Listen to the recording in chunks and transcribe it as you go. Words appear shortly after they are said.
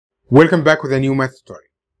Welcome back with a new math tutorial.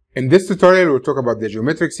 In this tutorial, we'll talk about the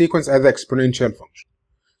geometric sequence as the exponential function.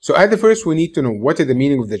 So at the first, we need to know what is the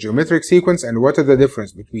meaning of the geometric sequence and what is the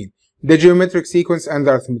difference between the geometric sequence and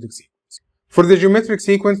the arithmetic sequence. For the geometric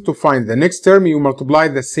sequence, to find the next term, you multiply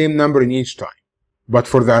the same number in each time. But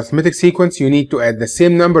for the arithmetic sequence, you need to add the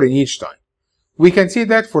same number in each time. We can see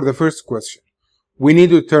that for the first question. We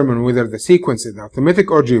need to determine whether the sequence is arithmetic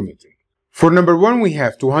or geometric. For number 1, we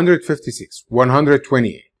have 256,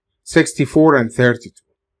 128. 64 and 32.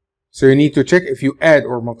 So you need to check if you add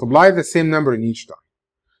or multiply the same number in each time.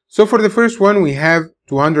 So for the first one, we have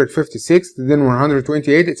 256, then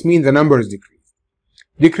 128. It means the number is decreased.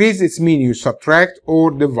 Decreased, it means you subtract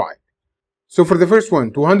or divide. So for the first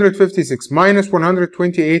one, 256 minus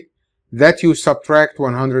 128, that you subtract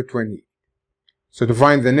 128. So to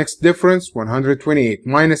find the next difference, 128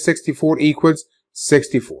 minus 64 equals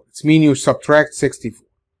 64. It means you subtract 64.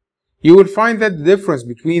 You will find that the difference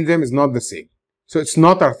between them is not the same. So it's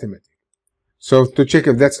not arithmetic. So to check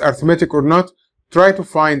if that's arithmetic or not, try to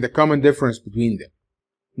find the common difference between them.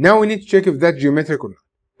 Now we need to check if that's geometric or not.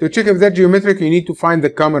 To check if that's geometric, you need to find the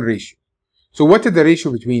common ratio. So what is the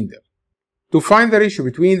ratio between them? To find the ratio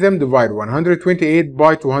between them, divide 128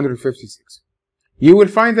 by 256. You will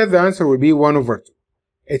find that the answer will be 1 over 2.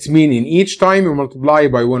 It's meaning each time you multiply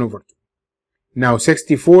by 1 over 2. Now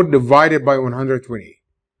 64 divided by 128.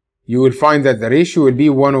 You will find that the ratio will be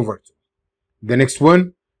 1 over 2. The next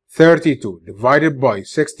one, 32 divided by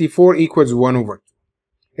 64 equals 1 over 2.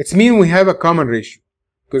 It means we have a common ratio.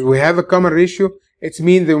 Because we have a common ratio, it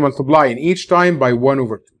means they multiply in each time by 1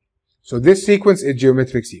 over 2. So this sequence is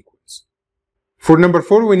geometric sequence. For number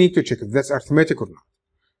 4, we need to check if that's arithmetic or not.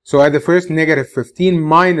 So at the first, negative 15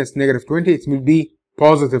 minus negative 20, it will be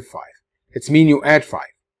positive 5. It means you add 5.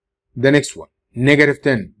 The next one. Negative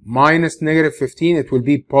 10 minus negative 15, it will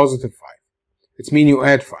be positive 5. It means you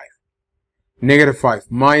add 5. Negative 5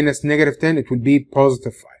 minus negative 10, it will be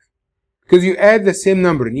positive 5. Because you add the same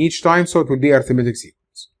number in each time, so it will be arithmetic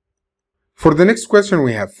sequence. For the next question,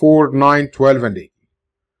 we have 4, 9, 12, and 18.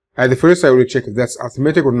 At the first, I will check if that's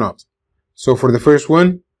arithmetic or not. So for the first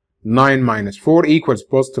one, 9 minus 4 equals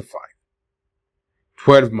positive 5.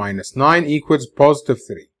 12 minus 9 equals positive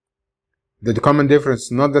 3. The common difference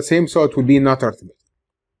is not the same, so it will be not arithmetic.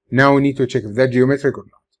 Now we need to check if that's geometric or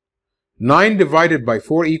not. 9 divided by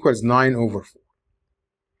 4 equals 9 over 4.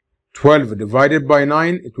 12 divided by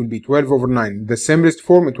 9, it will be 12 over 9. In the simplest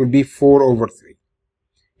form, it will be 4 over 3.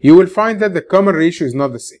 You will find that the common ratio is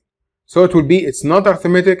not the same. So it will be, it's not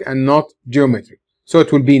arithmetic and not geometric. So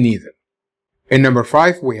it will be neither. In number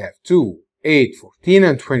 5, we have 2, 8, 14,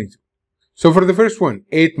 and 22. So for the first one,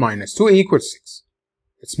 8 minus 2 equals 6.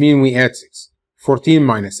 It means we add 6. 14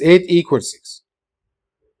 minus 8 equals 6.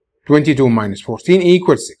 22 minus 14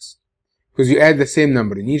 equals 6. Because you add the same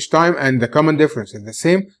number in each time and the common difference is the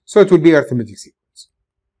same, so it will be arithmetic sequence.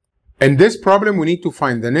 In this problem, we need to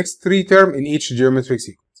find the next 3 terms in each geometric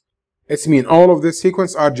sequence. It means all of this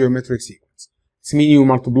sequence are geometric sequence. It means you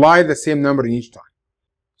multiply the same number in each time.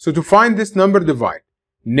 So to find this number, divide.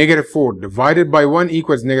 Negative 4 divided by 1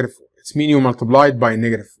 equals negative 4. It means you multiply it by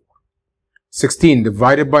negative 4. 16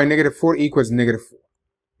 divided by negative 4 equals negative 4.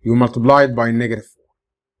 You multiply it by negative 4.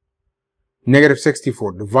 Negative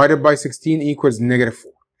 64 divided by 16 equals negative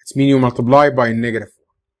 4. It means you multiply by negative 4.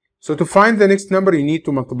 So to find the next number, you need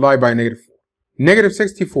to multiply by negative 4. Negative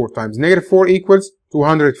 64 times negative 4 equals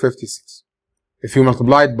 256. If you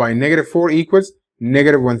multiply it by negative 4 equals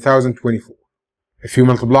negative 1024. If you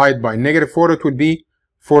multiply it by negative 4, it would be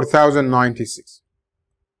 4096.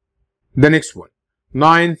 The next one.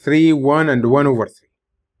 9, 3, 1, and 1 over 3.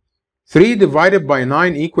 3 divided by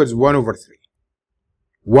 9 equals 1 over 3.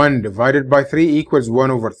 1 divided by 3 equals 1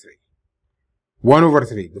 over 3. 1 over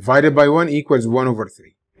 3 divided by 1 equals 1 over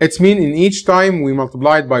 3. It means in each time we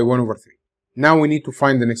multiplied by 1 over 3. Now we need to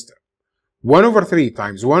find the next term. 1 over 3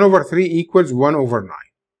 times 1 over 3 equals 1 over 9.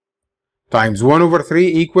 Times 1 over 3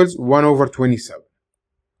 equals 1 over 27.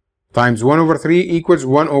 Times 1 over 3 equals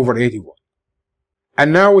 1 over 81.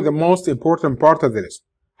 And now with the most important part of the lesson,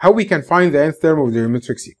 how we can find the nth term of the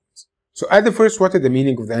geometric sequence. So at the first, what is the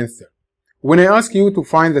meaning of the nth term? When I ask you to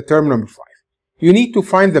find the term number 5, you need to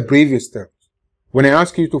find the previous terms. When I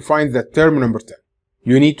ask you to find the term number 10,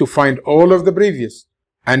 you need to find all of the previous.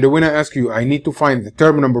 And when I ask you, I need to find the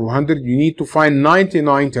term number 100, you need to find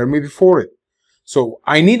 99 terms before it. So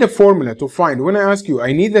I need a formula to find. When I ask you,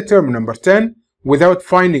 I need the term number 10, without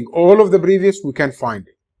finding all of the previous, we can find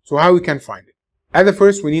it. So how we can find it? At the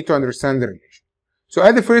first, we need to understand the relation. So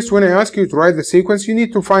at the first, when I ask you to write the sequence, you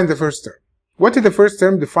need to find the first term. What is the first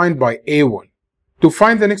term? Defined by A1. To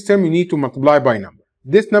find the next term, you need to multiply by number.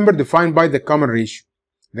 This number defined by the common ratio.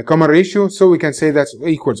 the common ratio, so we can say that's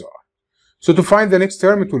equals r. So to find the next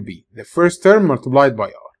term, it will be the first term multiplied by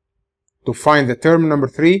r. To find the term number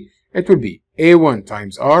 3, it will be a1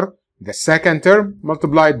 times r, the second term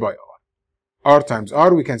multiplied by r. R times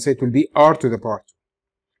r, we can say it will be r to the power 2.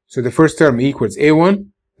 So the first term equals a1,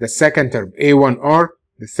 the second term a1r,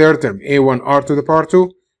 the third term a1r to the power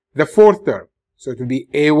 2, the fourth term, so it will be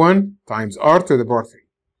a1 times r to the power 3.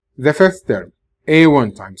 The fifth term,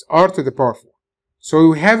 a1 times r to the power 4. So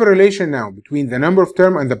we have a relation now between the number of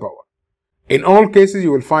term and the power. In all cases,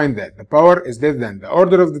 you will find that the power is less than the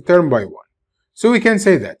order of the term by 1. So we can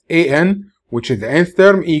say that an, which is the nth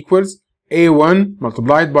term, equals a1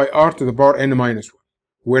 multiplied by r to the power n minus 1,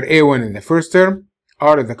 where a1 is the first term,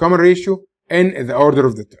 r is the common ratio, n is the order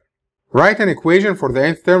of the term. Write an equation for the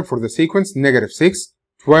nth term for the sequence negative 6,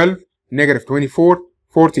 12, negative 24,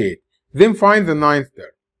 48. Then find the ninth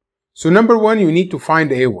term. So number 1, you need to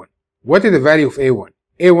find a1. What is the value of a1?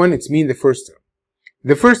 a1, it's mean the first term.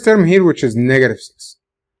 The first term here, which is negative 6.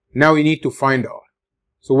 Now we need to find r.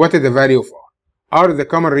 So what is the value of r? R is the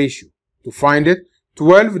common ratio. To find it,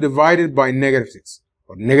 12 divided by negative 6,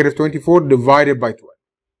 or negative 24 divided by 12.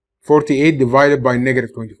 48 divided by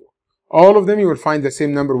negative 24. All of them you will find the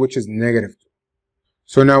same number, which is negative 2.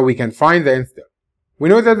 So now we can find the nth term. We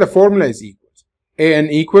know that the formula is equals. An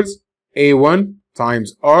equals a1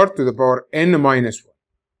 times r to the power n minus 1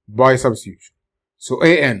 by substitution. So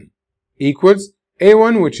an equals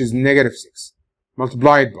a1, which is negative 6,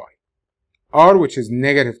 multiplied by r, which is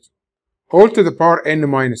negative 2, all to the power n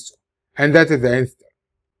minus 2. And that is the nth term.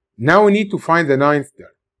 Now we need to find the ninth term.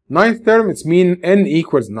 Ninth term, it's mean n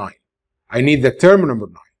equals 9. I need the term number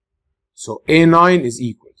 9. So a9 is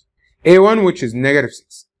equals a1, which is negative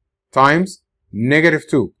 6, times negative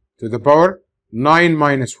 2 to the power 9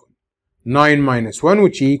 minus 1. 9 minus 1,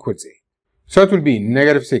 which equals 8. So it will be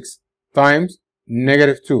negative 6 times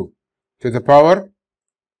negative 2 to the power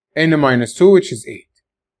n minus 2, which is 8,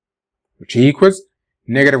 which equals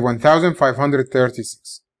negative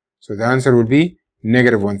 1536. So the answer will be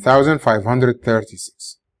negative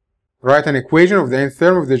 1536. Write an equation of the nth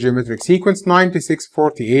term of the geometric sequence 96,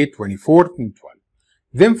 48, 24, and 12.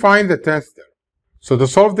 Then find the 10th term. So to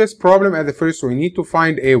solve this problem at the first, we need to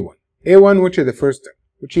find a1. a1, which is the first term,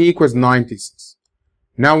 which equals 96.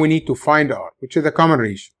 Now we need to find r, which is the common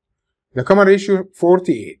ratio. The common ratio,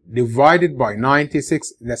 48 divided by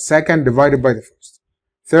 96, the second divided by the first,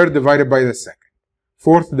 third divided by the second,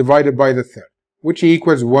 fourth divided by the third, which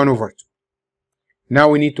equals 1 over 2. Now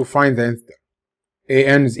we need to find the nth term.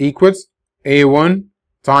 An is equals a1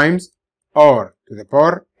 times r to the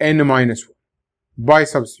power n minus 1 by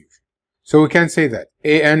substitution. So we can say that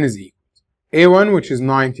an is equals a1, which is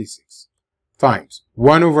 96, times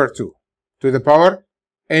 1 over 2 to the power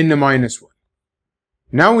n minus 1.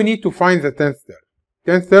 Now we need to find the 10th term.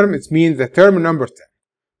 10th term, it means the term number 10.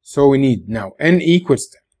 So we need now n equals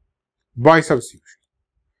 10 by substitution.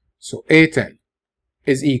 So a10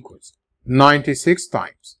 is equals 96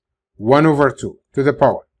 times 1 over 2 to the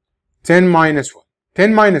power 10 minus 1.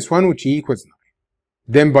 10 minus 1, which equals 9.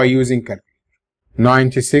 Then by using calculator,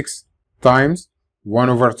 96 times 1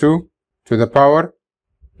 over 2 to the power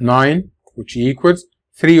 9, which equals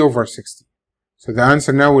 3 over 60. So the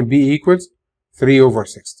answer now will be equals 3 over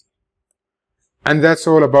 60. And that's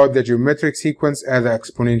all about the geometric sequence as an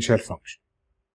exponential function.